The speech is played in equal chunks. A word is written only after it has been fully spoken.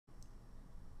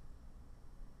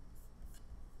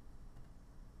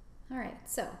All right,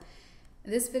 so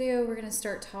in this video we're going to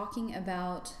start talking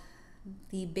about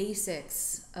the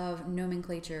basics of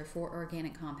nomenclature for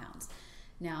organic compounds.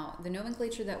 Now, the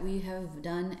nomenclature that we have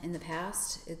done in the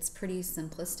past, it's pretty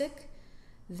simplistic.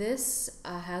 This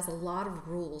has a lot of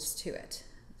rules to it.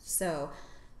 So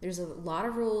there's a lot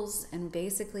of rules, and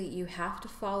basically you have to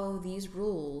follow these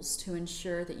rules to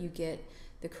ensure that you get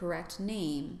the correct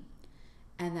name,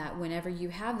 and that whenever you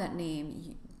have that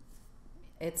name,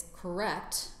 it's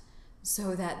correct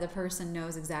so that the person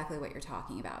knows exactly what you're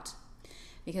talking about.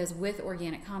 Because with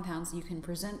organic compounds, you can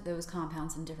present those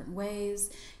compounds in different ways.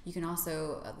 You can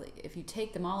also, if you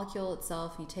take the molecule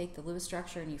itself, you take the Lewis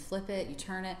structure and you flip it, you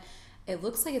turn it, it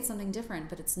looks like it's something different,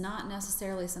 but it's not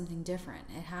necessarily something different.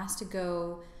 It has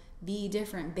to be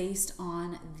different based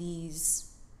on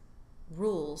these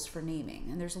rules for naming,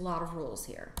 and there's a lot of rules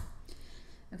here.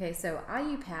 Okay, so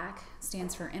IUPAC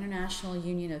stands for International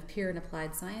Union of Pure and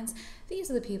Applied Science.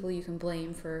 These are the people you can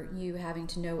blame for you having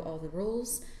to know all the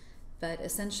rules, but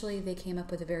essentially they came up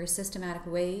with a very systematic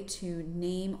way to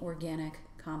name organic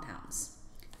compounds.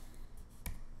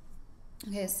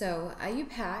 Okay, so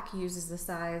IUPAC uses the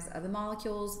size of the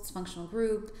molecules, its functional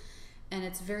group, and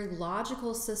it's a very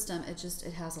logical system. It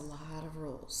has a lot of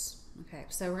rules. Okay,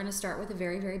 so we're going to start with the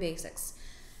very, very basics.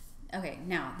 Okay,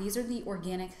 now these are the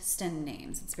organic stem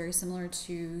names. It's very similar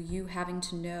to you having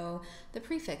to know the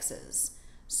prefixes.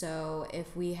 So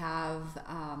if we have,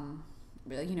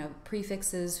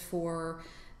 prefixes for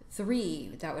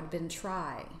 3, that would have been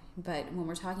tri. But when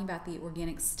we're talking about the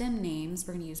organic stem names,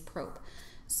 we're going to use prop.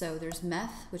 So there's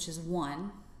meth, which is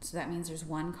 1. So that means there's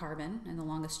 1 carbon in the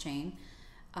longest chain.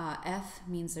 Eth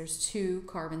means there's 2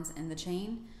 carbons in the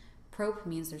chain. Prop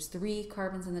means there's 3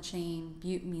 carbons in the chain.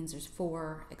 Bute means there's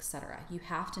 4, etc. You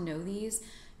have to know these.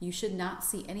 You should not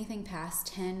see anything past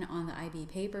 10 on the IB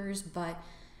papers, but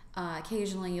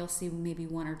occasionally you'll see maybe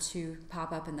 1 or 2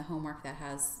 pop up in the homework that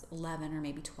has 11 or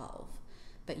maybe 12.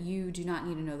 But you do not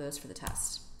need to know those for the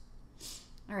test.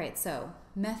 All right, so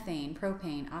methane,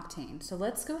 propane, octane. So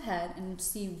let's go ahead and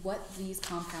see what these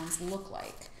compounds look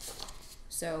like.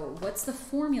 So what's the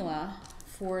formula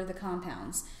for the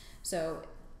compounds? So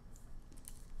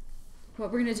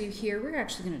what we're going to do here, we're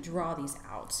actually going to draw these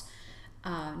out.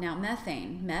 Now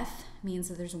methane, meth means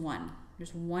that there's 1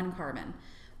 carbon.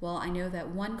 Well, I know that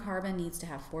 1 carbon needs to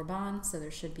have 4 bonds, so there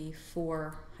should be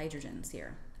 4 hydrogens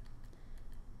here.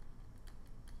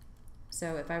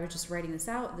 So if I were just writing this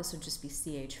out, this would just be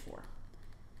CH4.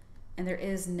 And there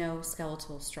is no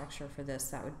skeletal structure for this.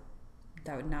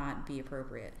 That would not be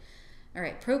appropriate. All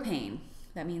right, propane,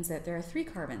 that means that there are 3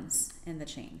 carbons in the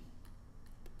chain.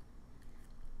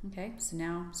 Okay, so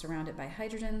now surrounded by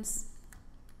hydrogens.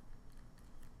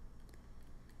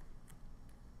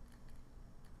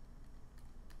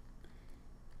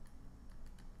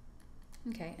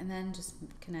 Okay, and then just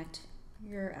connect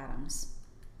your atoms.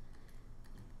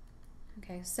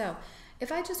 Okay, so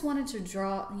if I just wanted to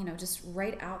draw, just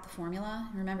write out the formula,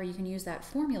 remember you can use that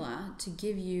formula to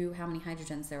give you how many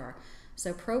hydrogens there are.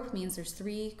 So prop means there's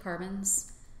 3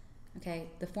 carbons. Okay,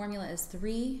 the formula is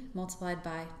 3 multiplied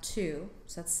by 2,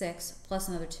 so that's 6, plus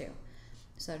another 2.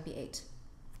 So that would be 8.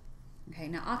 Okay,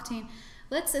 now octane,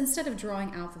 instead of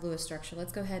drawing out the Lewis structure,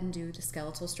 let's go ahead and do the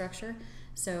skeletal structure.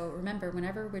 So remember,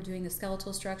 whenever we're doing the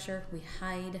skeletal structure, we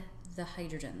hide the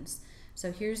hydrogens.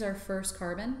 So here's our first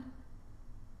carbon,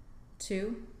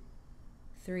 2,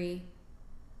 3,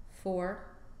 4,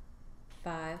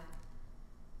 5,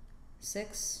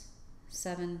 6,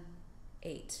 7,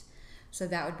 8. So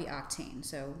that would be octane.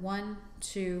 So 1,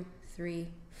 2, 3,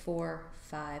 4,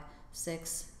 5,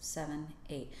 6, 7,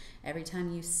 8. Every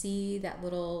time you see that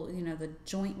little, the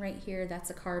joint right here, that's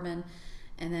a carbon.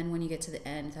 And then when you get to the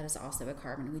end, that is also a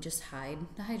carbon. We just hide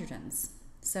the hydrogens.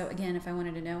 So again, if I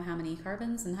wanted to know how many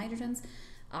carbons and hydrogens,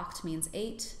 oct means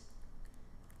 8.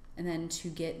 And then to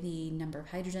get the number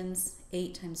of hydrogens,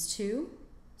 8 times 2,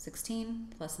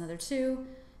 16, plus another 2,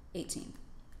 18.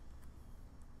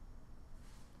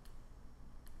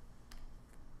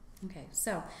 Okay,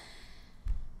 so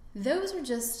those are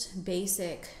just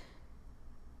basic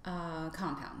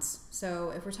compounds.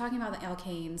 So if we're talking about the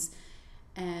alkanes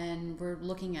and we're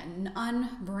looking at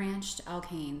unbranched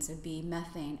alkanes, it'd be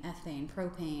methane, ethane,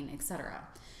 propane, etc.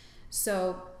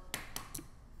 So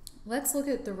let's look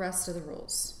at the rest of the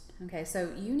rules. Okay,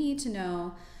 so you need to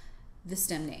know the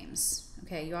stem names.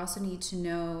 Okay, you also need to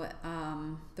know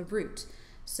the root.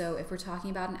 So if we're talking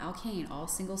about an alkane, all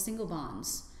single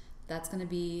bonds, it's going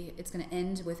to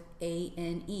end with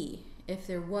ANE. If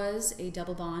there was a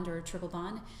double bond or a triple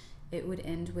bond, it would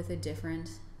end with a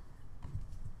different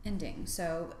ending.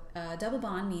 So double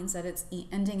bond means that it's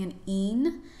ending in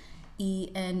ene,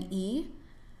 E-N-E.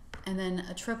 And then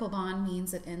a triple bond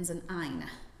means it ends in "-ine",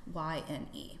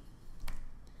 Y-N-E.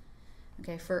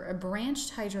 Okay, for a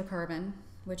branched hydrocarbon,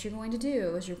 what you're going to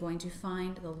do is you're going to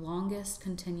find the longest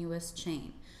continuous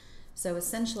chain. So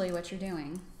essentially what you're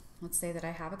doing, let's say that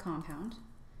I have a compound,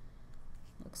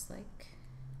 looks like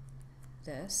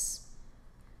this.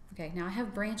 Okay, now I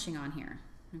have branching on here,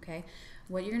 okay?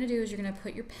 What you're gonna do is you're gonna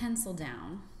put your pencil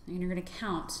down and you're gonna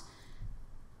count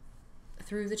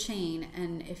through the chain,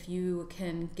 and if you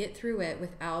can get through it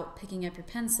without picking up your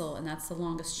pencil, and that's the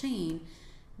longest chain,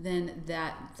 then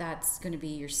that's gonna be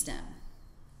your stem.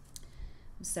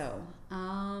 So,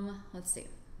 let's see,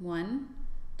 1,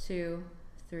 2,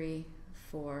 3,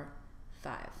 4,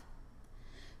 5.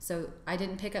 So I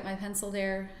didn't pick up my pencil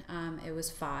there, it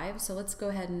was 5. So let's go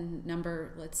ahead and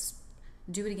let's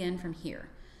do it again from here.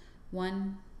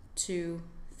 1, 2,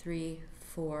 3,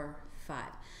 4, 5.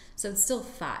 So it's still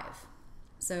 5.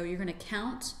 So you're gonna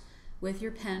count with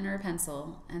your pen or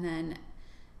pencil, and then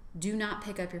do not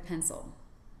pick up your pencil.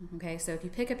 Okay, so if you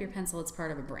pick up your pencil, it's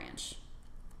part of a branch.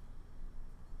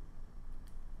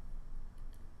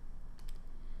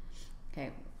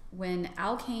 Okay, when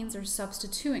alkanes are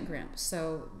substituent groups,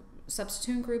 so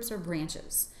substituent groups are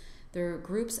branches. They're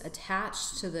groups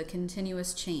attached to the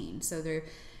continuous chain, so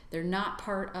they're not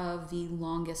part of the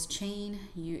longest chain.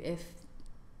 You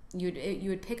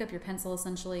would pick up your pencil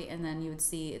essentially, and then you would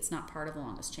see it's not part of the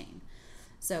longest chain.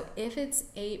 So if it's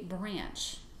a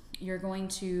branch, you're going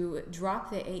to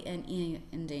drop the A-N-E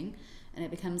ending, and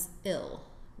it becomes il,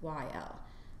 Y-L.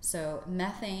 So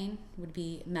methane would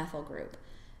be methyl group.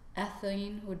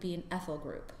 Ethane would be an ethyl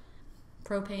group.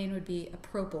 Propane would be a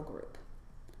propyl group.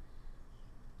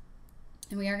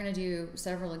 And we are going to do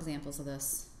several examples of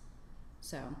this.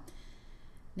 So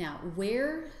now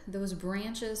where those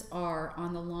branches are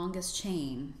on the longest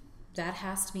chain, that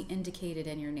has to be indicated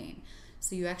in your name.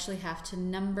 So you actually have to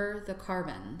number the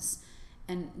carbons.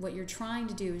 And what you're trying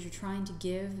to do is you're trying to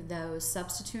give those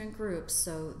substituent groups,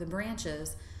 so the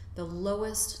branches, the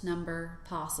lowest number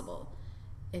possible.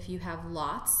 If you have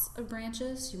lots of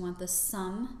branches, you want the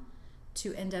sum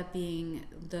to end up being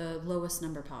the lowest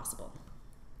number possible.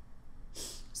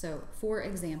 So for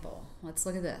example, let's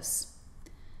look at this.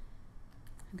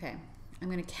 Okay,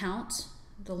 I'm going to count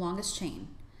the longest chain.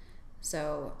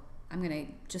 So I'm going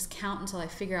to just count until I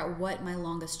figure out what my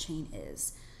longest chain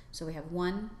is. So we have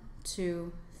 1,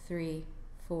 2, 3,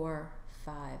 4,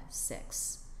 5,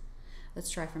 6. Let's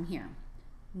try from here.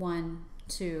 1,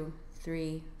 2,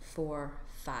 3, 4,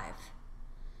 5.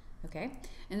 Okay,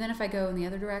 and then if I go in the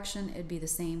other direction, it'd be the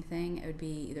same thing. It would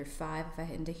be either 5 if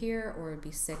I end to here, or it'd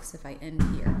be 6 if I end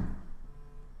here.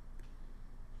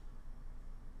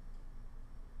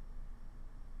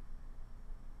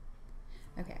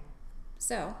 Okay,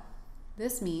 so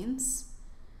this means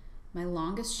my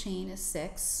longest chain is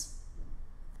 6.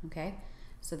 Okay,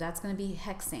 so that's going to be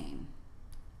hexane.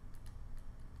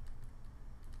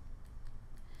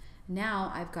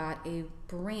 Now I've got a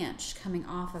branch coming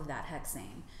off of that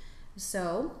hexane.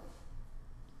 So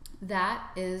that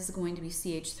is going to be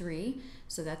CH3,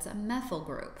 so that's a methyl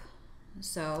group.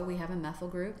 So we have a methyl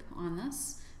group on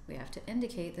this. We have to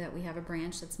indicate that we have a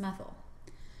branch that's methyl.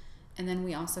 And then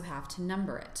we also have to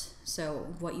number it.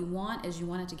 So what you want is you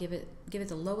want it to give it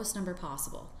the lowest number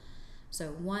possible. So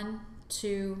 1,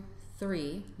 2,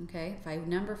 3, okay? If I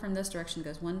number from this direction, it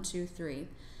goes 1, 2, 3. If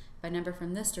I number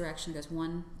from this direction, it goes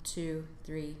 1, 2,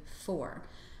 3, 4.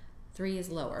 3 is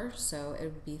lower, so it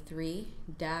would be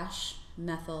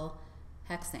 3-methyl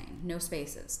hexane, no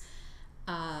spaces.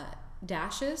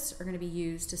 Dashes are going to be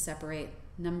used to separate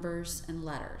numbers and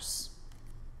letters.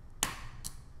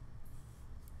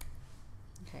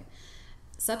 Okay.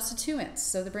 Substituents,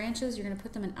 so the branches, you're going to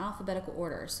put them in alphabetical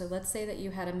order. So let's say that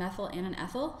you had a methyl and an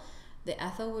ethyl. The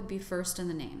ethyl would be first in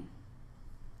the name.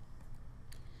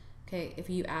 Okay, if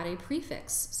you add a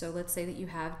prefix, so let's say that you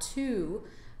have 2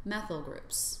 methyl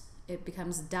groups, it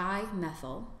becomes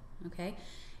dimethyl, okay?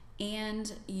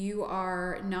 And you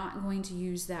are not going to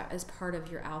use that as part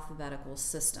of your alphabetical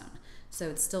system. So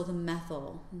it's still the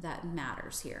methyl that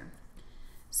matters here.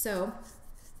 So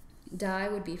di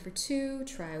would be for 2,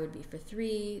 tri would be for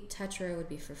 3, tetra would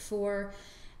be for 4,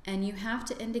 and you have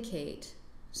to indicate,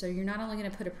 so you're not only going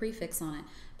to put a prefix on it,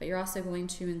 but you're also going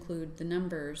to include the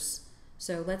numbers.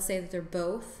 So let's say that they're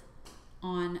both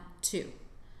on 2.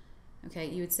 Okay,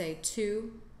 you would say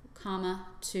 2,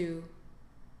 2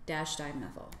 dash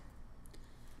dimethyl.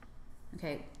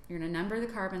 Okay, you're going to number the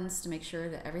carbons to make sure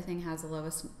that everything has the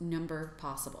lowest number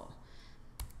possible.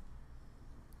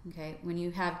 Okay, when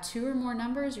you have 2 or more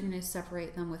numbers, you're going to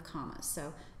separate them with commas.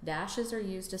 So dashes are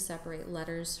used to separate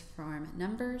letters from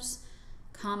numbers.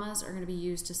 Commas are going to be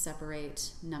used to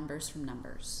separate numbers from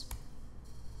numbers.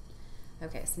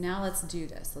 Okay, so now let's do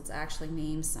this. Let's actually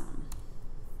name some.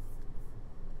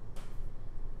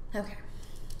 Okay,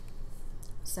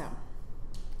 so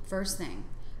first thing,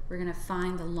 we're going to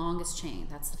find the longest chain.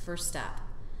 That's the first step.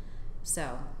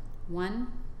 So 1,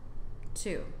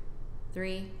 2,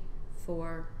 3,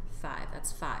 4, 5.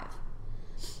 That's 5.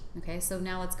 Okay, so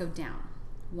now let's go down.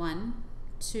 1,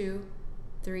 2,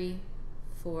 3,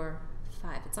 4,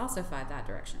 5. It's also 5 that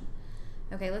direction.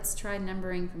 Okay, let's try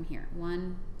numbering from here.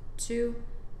 1, 2,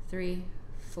 3,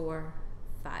 4,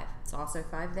 5. It's also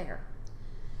 5 there.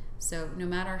 So no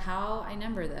matter how I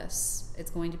number this, it's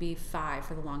going to be 5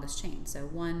 for the longest chain. So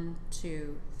 1,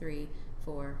 2, 3,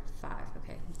 4, 5.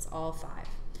 Okay, it's all 5.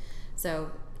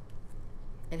 So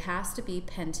it has to be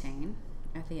pentane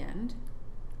at the end.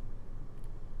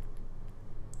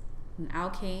 An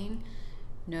alkane,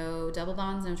 no double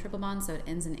bonds, no triple bonds, so it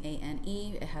ends in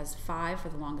A-N-E. It has 5 for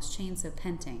the longest chain, so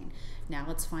pentane. Now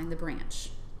let's find the branch.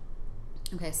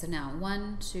 Okay, so now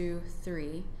 1, 2,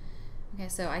 3. Okay,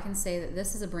 so I can say that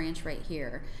this is a branch right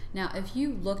here. Now, if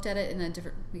you looked at it in a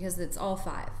different, because it's all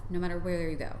 5, no matter where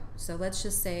you go. So let's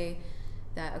just say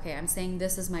that, okay, I'm saying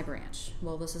this is my branch.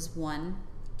 Well, this is 1,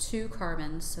 2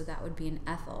 carbons, so that would be an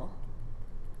ethyl.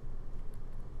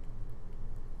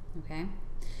 Okay.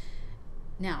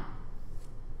 Now,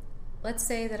 let's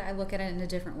say that I look at it in a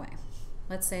different way.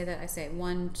 Let's say that I say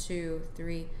 1, 2,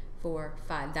 3, 4,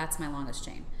 5. That's my longest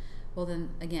chain. Well, then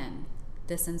again,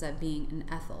 this ends up being an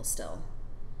ethyl still.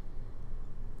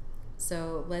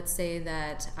 So let's say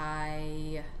that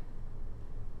I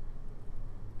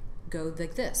go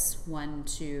like this, 1,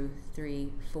 2,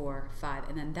 3, 4, 5,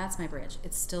 and then that's my branch.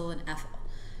 It's still an ethyl.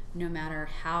 No matter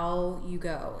how you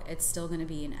go, it's still going to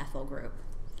be an ethyl group.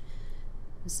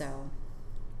 So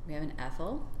we have an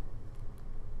ethyl.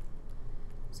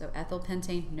 So ethyl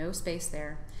pentane, no space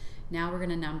there. Now we're going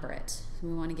to number it.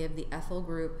 We want to give the ethyl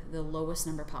group the lowest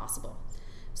number possible.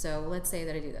 So let's say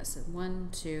that I do this. 1,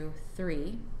 2,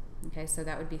 3. Okay, so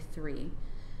that would be 3.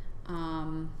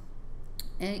 And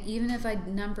even if I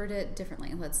numbered it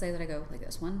differently, let's say that I go like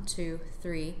this. 1, 2,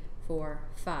 3, 4,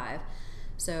 5.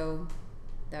 So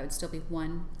that would still be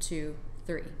 1, 2,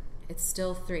 3. It's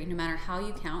still 3. No matter how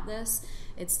you count this,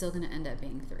 it's still going to end up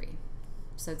being 3.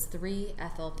 So it's 3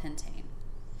 ethyl pentane.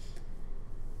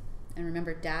 And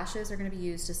remember, dashes are going to be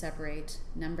used to separate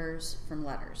numbers from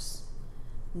letters.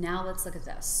 Now let's look at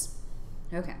this.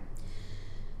 Okay.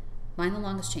 Find the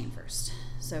longest chain first.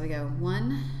 So we go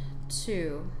 1,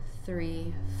 2,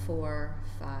 3, 4,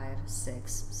 5,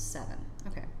 6, 7.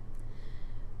 Okay.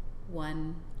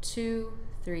 1, 2,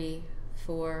 3,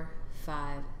 4,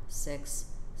 5, 6,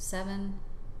 7,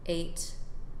 8,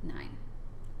 9. Let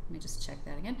me just check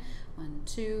that again. 1,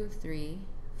 2, 3,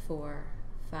 4,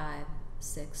 5,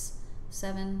 6,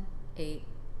 7, 8,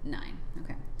 9.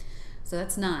 Okay. So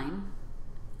that's 9.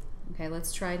 Okay,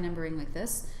 let's try numbering like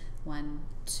this. 1,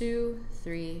 2,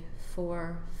 3,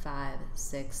 4, 5,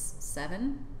 6,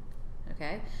 7.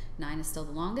 Okay, 9 is still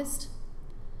the longest.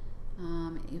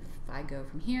 If I go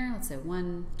from here, let's say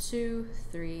 1, 2,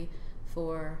 3,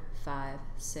 4, 5,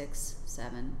 6,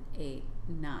 7, 8,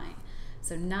 9.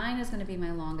 So 9 is going to be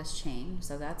my longest chain.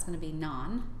 So that's going to be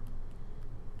non.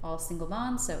 All single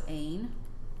bonds, so ane.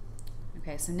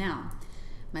 Okay, so now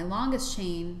my longest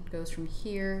chain goes from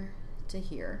here to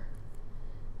here.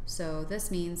 So this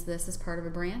means this is part of a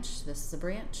branch, this is a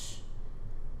branch,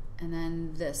 and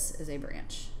then this is a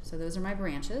branch. So those are my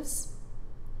branches.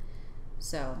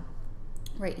 So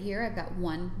right here I've got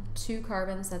 1, 2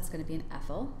 carbons, that's going to be an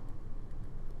ethyl.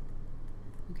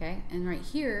 Okay, and right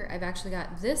here I've actually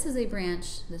got, this is a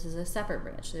branch, this is a separate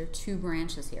branch. There are 2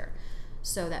 branches here.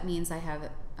 So that means I have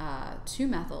 2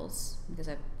 methyls, because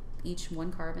I have each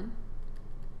 1 carbon.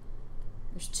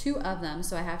 There's 2 of them,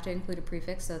 so I have to include a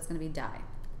prefix, so it's going to be di.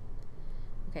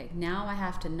 Okay, now I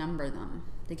have to number them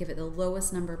to give it the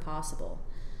lowest number possible.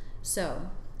 So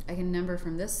I can number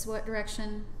from this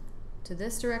direction to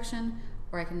this direction,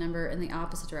 or I can number in the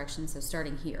opposite direction, so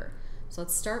starting here. So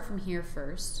let's start from here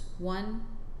first. 1,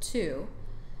 2.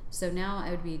 So now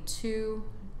I would be 2,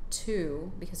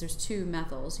 2, because there's 2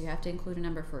 methyls. You have to include a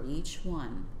number for each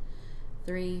one.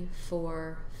 3,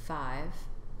 4, 5.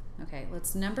 Okay,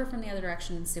 let's number from the other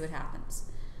direction and see what happens.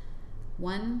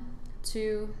 1,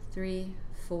 2, 3,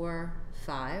 4,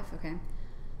 5. Okay.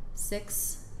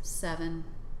 6, 7,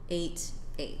 8,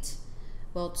 8.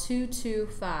 Well, 2, 2,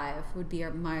 5 would be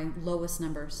my lowest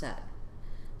number set.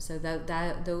 So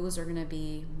those are going to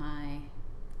be my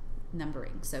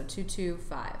numbering. So 2, 2,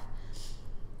 5.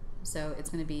 So it's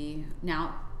going to be,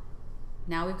 now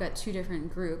we've got 2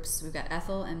 different groups. We've got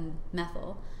ethyl and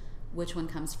methyl. which one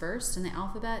comes first in the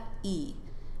alphabet? E.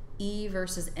 E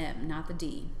versus M, not the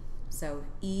D. So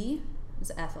E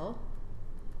is ethyl.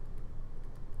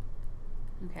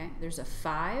 Okay, there's a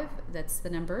 5, that's the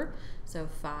number. So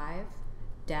 5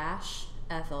 dash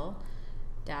ethyl.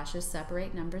 Dashes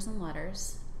separate numbers and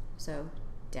letters. So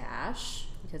dash,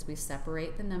 because we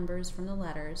separate the numbers from the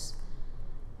letters.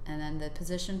 And then the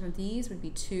position for these would be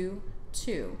 2,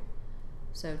 2.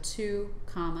 So 2,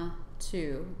 comma,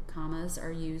 2. Commas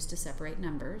are used to separate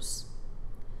numbers.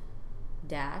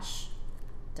 Dash,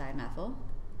 dimethyl.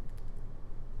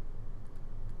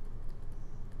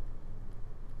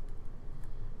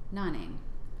 Nonane,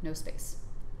 no space.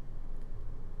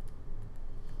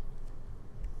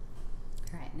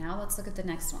 All right, now let's look at the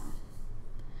next one.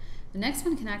 The next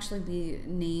one can actually be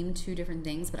named 2 different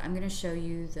things, but I'm going to show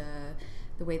you the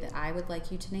way that I would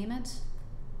like you to name it.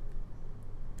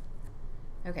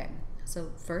 Okay, so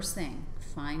first thing,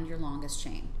 find your longest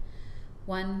chain.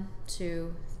 1,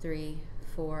 2, 3,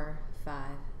 4, 5,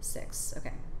 6.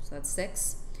 Okay, so that's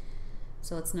 6.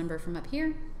 So let's number from up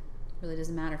here. Really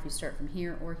doesn't matter if you start from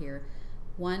here or here.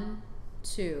 1,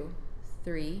 2,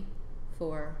 3,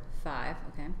 4, 5.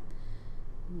 Okay.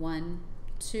 1,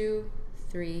 2,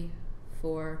 3,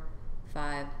 4,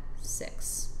 5,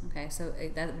 6. Okay, so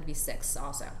that would be 6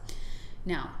 also.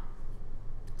 Now,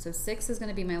 so 6 is going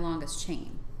to be my longest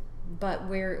chain. But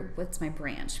what's my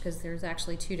branch? Because there's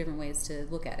actually 2 different ways to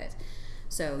look at it.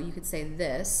 So you could say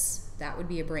this, that would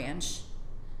be a branch,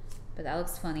 but that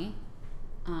looks funny.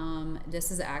 This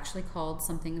is actually called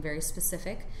something very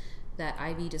specific that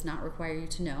IB does not require you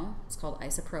to know. It's called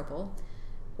isopropyl.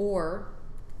 Or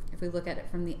if we look at it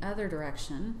from the other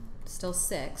direction, still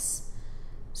 6.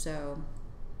 So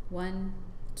 1,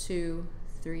 2,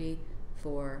 3,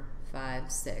 4,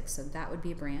 5, 6. So that would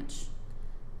be a branch,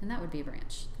 and that would be a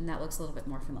branch, and that looks a little bit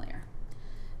more familiar.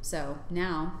 So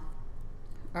now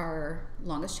our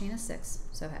longest chain is 6,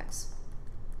 so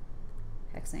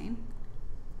hexane.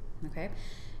 Okay,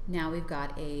 now we've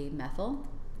got a methyl,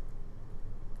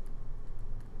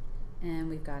 and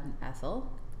we've got an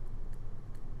ethyl.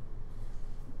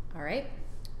 All right,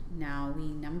 now we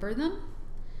number them.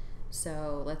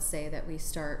 So let's say that we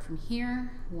start from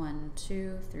here, 1,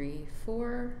 2, 3,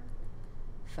 4,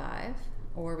 5,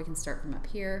 or we can start from up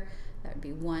here. That would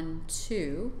be 1,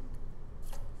 2,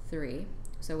 3.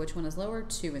 So which one is lower?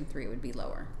 2 and 3 would be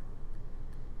lower.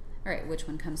 All right, which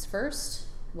one comes first?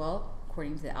 Well,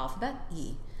 according to the alphabet,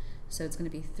 E. So it's going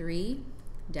to be 3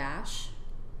 dash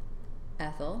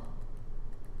ethyl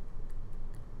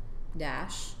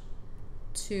dash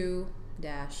 2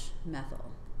 dash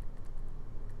methyl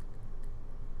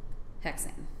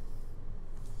hexane.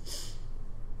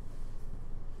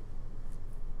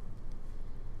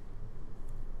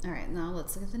 All right, now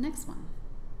let's look at the next one.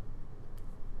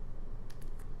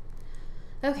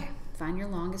 Okay, find your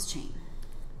longest chain.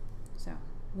 So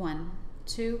 1,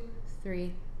 2,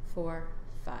 3, 4,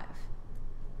 5.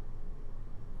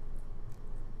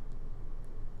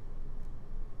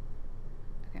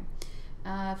 Okay.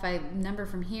 If I number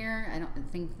from here, I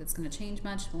don't think that's going to change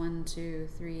much. 1, 2,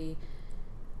 3,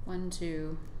 1,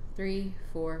 2, 3,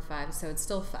 4, 5. So it's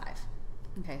still 5.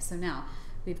 Okay, so now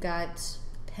we've got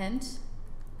pent.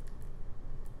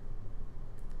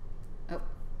 Oh,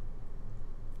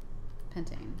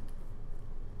 pentane.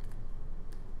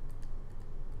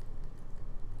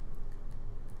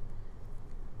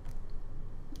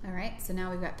 All right, so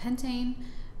now we've got pentane.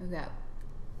 We've got,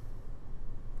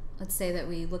 let's say that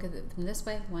we look at it from this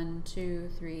way. 1, 2,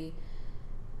 3,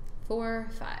 4,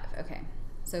 5. Okay,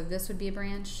 so this would be a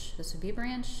branch, this would be a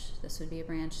branch, this would be a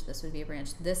branch, this would be a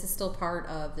branch. This is still part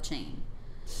of the chain.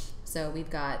 So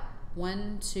we've got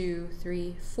 1, 2,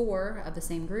 3, 4 of the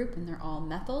same group, and they're all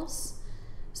methyls.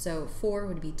 So 4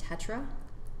 would be tetra,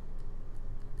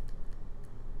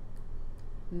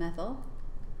 methyl.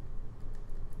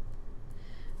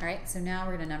 All right, so now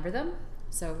we're going to number them.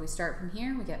 So if we start from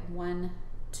here, we get 1,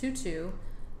 2, 2,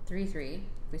 3, 3. If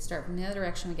we start from the other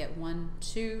direction, we get 1,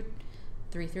 2,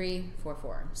 3, 3, 4,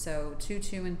 4. So 2,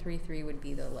 2, and 3, 3 would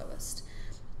be the lowest.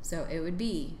 So it would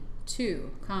be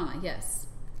 2, comma, yes,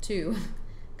 2,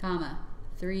 comma,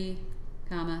 3,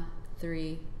 comma,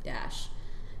 3, dash.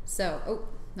 So, oh,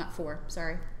 not 4,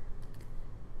 sorry.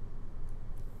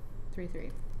 3,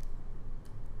 3.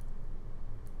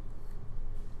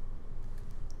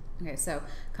 Okay, so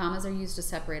commas are used to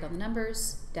separate all the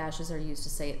numbers, dashes are used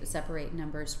to separate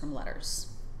numbers from letters.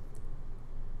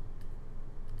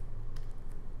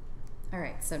 All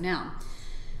right, so now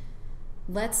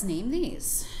let's name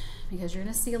these, because you're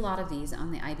going to see a lot of these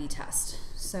on the IB test.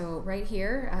 So right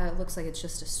here, it looks like it's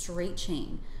just a straight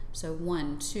chain. So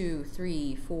 1, 2,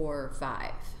 3, 4,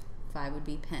 5. 5 would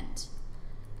be pent.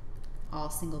 All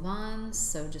single bonds,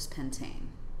 so just pentane.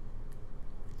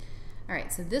 All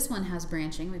right, so this one has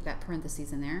branching. We've got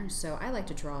parentheses in there, so I like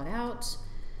to draw it out.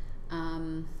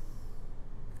 And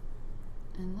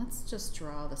let's just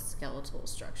draw the skeletal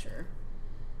structure.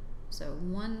 So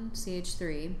 1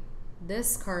 CH3.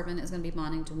 This carbon is going to be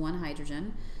bonding to 1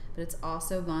 hydrogen, but it's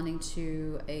also bonding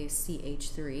to a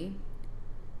CH3.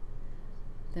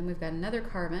 Then we've got another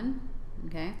carbon,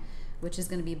 okay, which is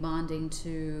going to be bonding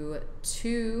to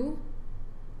 2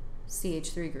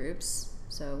 CH3 groups.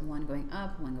 So 1 going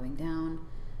up, 1 going down,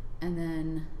 and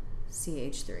then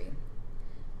CH3.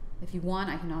 If you want,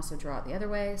 I can also draw it the other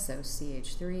way, so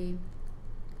CH3.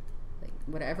 Like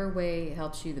whatever way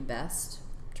helps you the best,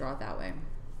 draw it that way.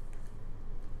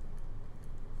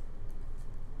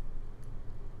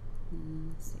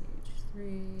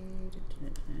 CH3,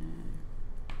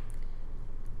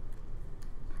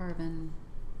 carbon,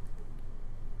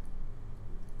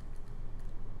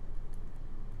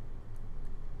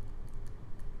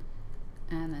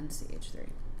 and then CH3.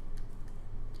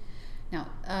 Now,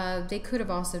 they could have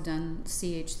also done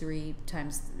CH3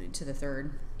 times to the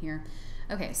third here.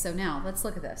 Okay, so now let's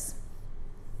look at this.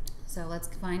 So let's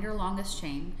find our longest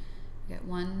chain. We got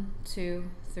 1, 2,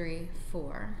 3,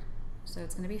 4. So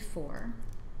it's going to be 4.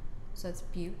 So that's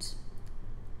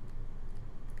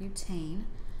butane.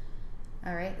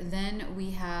 All right, then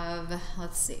we have,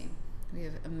 let's see, we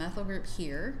have a methyl group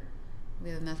here. We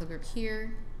have a methyl group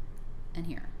here and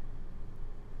here.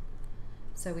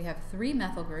 So we have 3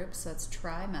 methyl groups, so that's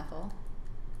trimethyl.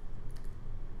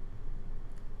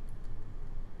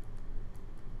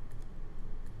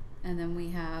 And then we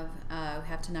have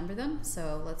to number them.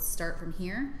 So let's start from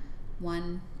here.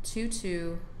 1, 2,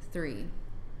 2, 3.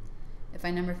 If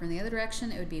I number from the other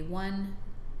direction, it would be 1,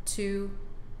 2,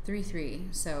 3, 3.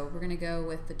 So we're going to go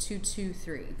with the 2, 2,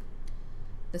 3.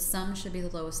 The sum should be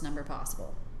the lowest number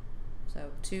possible.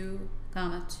 So 2,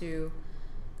 2,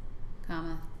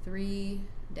 3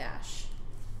 dash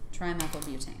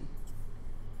trimethylbutane.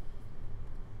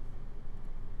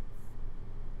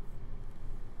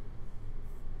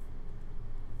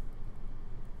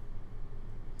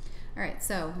 All right,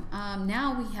 so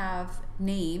now we have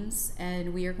names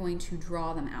and we are going to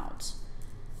draw them out.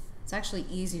 It's actually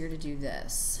easier to do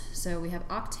this. So we have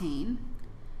octane.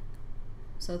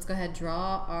 So let's go ahead and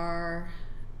draw our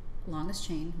longest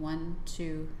chain. 1,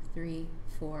 2, 3,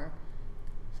 4,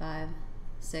 5,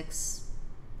 6,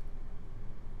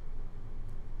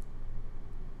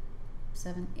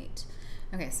 7, 8.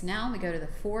 Okay, so now we go to the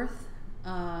fourth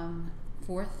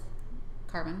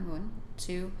carbon. 1,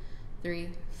 2, 3,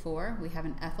 4. We have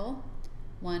an ethyl.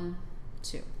 1,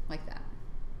 2, like that.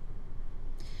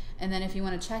 And then if you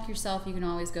want to check yourself, you can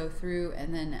always go through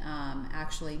and then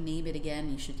actually name it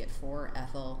again. You should get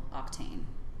 4-ethyl octane.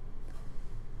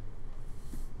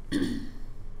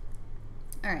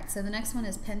 All right, so the next one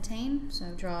is pentane.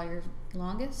 So draw your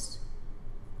longest.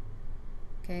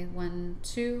 Okay, 1,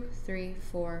 2, 3,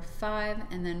 4, 5,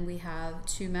 and then we have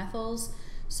 2 methyls.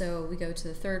 So we go to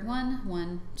the third one.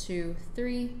 1, 2,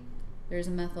 3. There's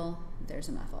a methyl. There's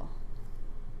a methyl.